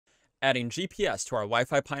adding GPS to our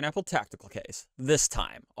Wi-Fi Pineapple tactical case, this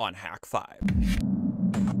time on Hack 5.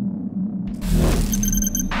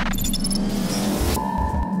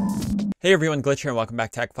 Hey everyone, Glytch here and welcome back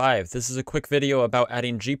to Hack 5. This is a quick video about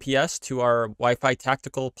adding GPS to our Wi-Fi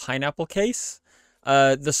Tactical Pineapple case.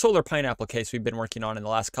 The solar pineapple case we've been working on in the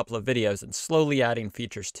last couple of videos and slowly adding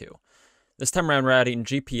features to. This time around we're adding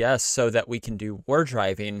GPS so that we can do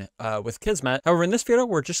wardriving with Kismet. However, in this video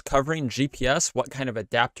we're just covering GPS, what kind of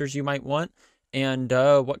adapters you might want, and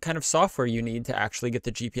what kind of software you need to actually get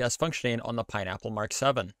the GPS functioning on the Pineapple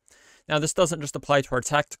Mk7. Now, this doesn't just apply to our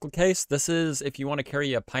tactical case. This is if you want to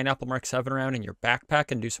carry a Pineapple Mk7 around in your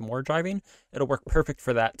backpack and do some ward driving, it'll work perfect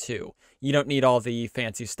for that too. You don't need all the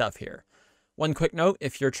fancy stuff here. One quick note,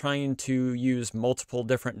 if you're trying to use multiple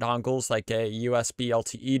different dongles like a USB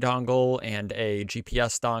LTE dongle and a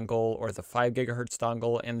GPS dongle or the 5 GHz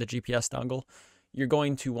dongle and the GPS dongle, you're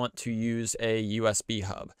going to want to use a USB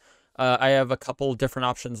hub. I have a couple different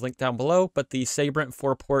options linked down below, but the Sabrent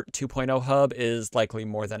 4-port 2.0 hub is likely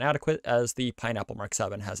more than adequate as the Pineapple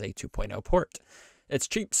Mk7 has a 2.0 port. It's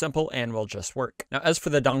cheap, simple, and will just work. Now, as for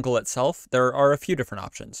the dongle itself, there are a few different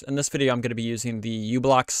options. In this video, I'm going to be using the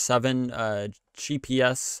WiFi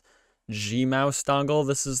GPS G-Mouse dongle.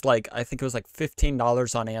 This is like, I think it was like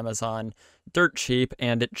 $15 on Amazon, dirt cheap,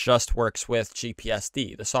 and it just works with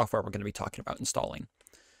GPSD, the software we're going to be talking about installing.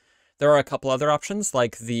 There are a couple other options,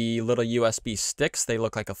 like the little USB sticks. They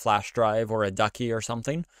look like a flash drive or a ducky or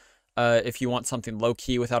something. If you want something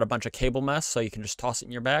low-key without a bunch of cable mess, so you can just toss it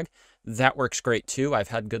in your bag, that works great too. I've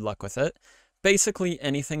had good luck with it. Basically,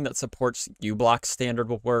 anything that supports u-blox standard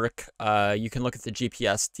will work. You can look at the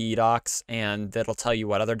GPSD docs, and that'll tell you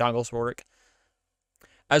what other dongles will work.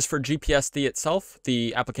 As for GPSD itself,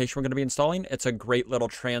 the application we're going to be installing, it's a great little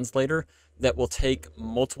translator that will take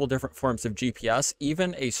multiple different forms of GPS,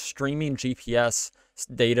 even a streaming GPS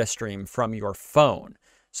data stream from your phone.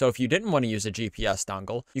 So if you didn't want to use a GPS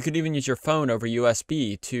dongle, you could even use your phone over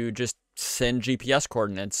USB to just send GPS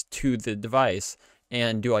coordinates to the device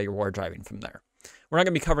and do all your ward driving from there. We're not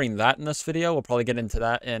going to be covering that in this video. We'll probably get into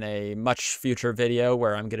that in a much future video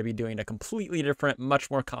where I'm going to be doing a completely different, much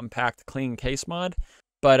more compact, clean case mod.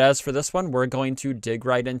 But as for this one, we're going to dig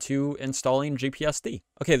right into installing GPSD.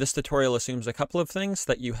 Okay, this tutorial assumes a couple of things: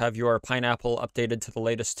 that you have your Pineapple updated to the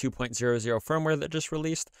latest 2.00 firmware that just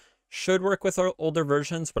released. Should work with older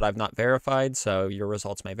versions, but I've not verified, so your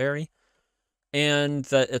results may vary. And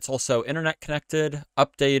that it's also internet connected,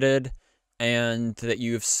 updated, and that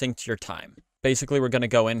you've synced your time. Basically, we're going to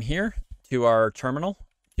go in here to our terminal,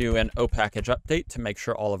 do an opackage update to make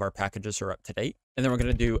sure all of our packages are up to date. And then we're going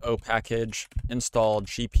to do opackage install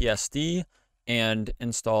GPSD and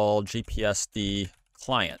install GPSD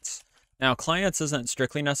clients. Now, clients isn't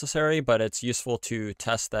strictly necessary, but it's useful to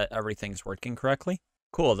test that everything's working correctly.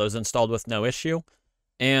 Cool, those installed with no issue.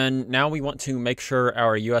 And now we want to make sure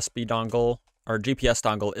our USB dongle, our GPS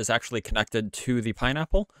dongle, is actually connected to the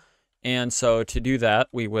Pineapple. And so to do that,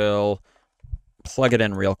 we will plug it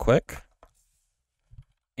in real quick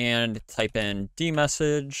and type in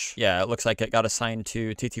dmessage. Yeah, it looks like it got assigned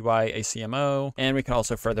to TTY ACMO. And we can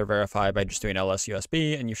also further verify by just doing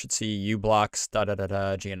LSUSB, and you should see u-blox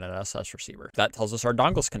GNSS receiver. That tells us our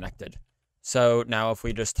dongle's connected. So now if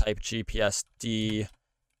we just type GPSD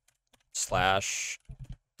 /dev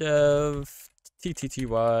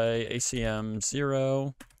TTY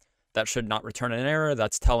ACM0, that should not return an error.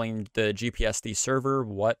 That's telling the GPSD server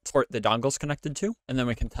what port the dongle's connected to. And then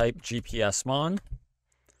we can type GPSmon,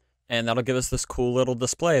 and that'll give us this cool little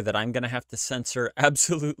display that I'm going to have to censor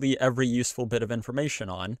absolutely every useful bit of information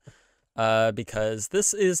on, because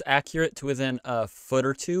this is accurate to within a foot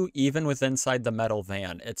or two, even with inside the metal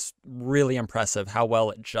van. It's really impressive how well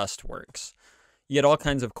it just works. You get all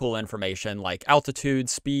kinds of cool information like altitude,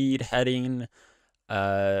 speed, heading,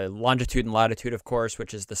 longitude and latitude, of course,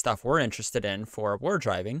 which is the stuff we're interested in for ward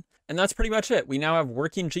driving. And that's pretty much it. We now have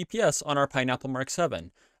working GPS on our Pineapple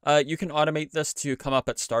Mk7. You can automate this to come up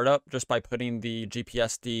at startup just by putting the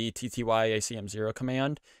GPSD TTY ACM0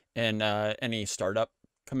 command in any startup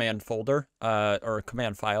command folder, or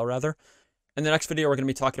command file rather. In the next video, we're going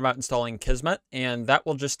to be talking about installing Kismet, and that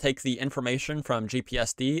will just take the information from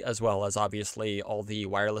GPSD, as well as obviously all the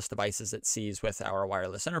wireless devices it sees with our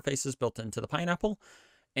wireless interfaces built into the Pineapple,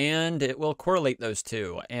 and it will correlate those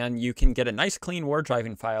two, and you can get a nice clean ward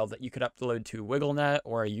driving file that you could upload to WiggleNet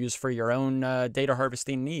or use for your own data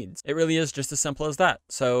harvesting needs. It really is just as simple as that.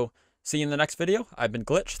 So see you in the next video. I've been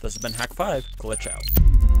Glytch. This has been Hack 5. Glytch out.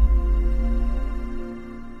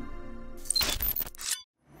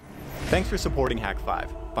 Thanks for supporting Hack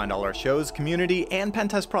 5. Find all our shows, community, and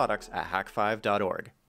pentest products at hack5.org.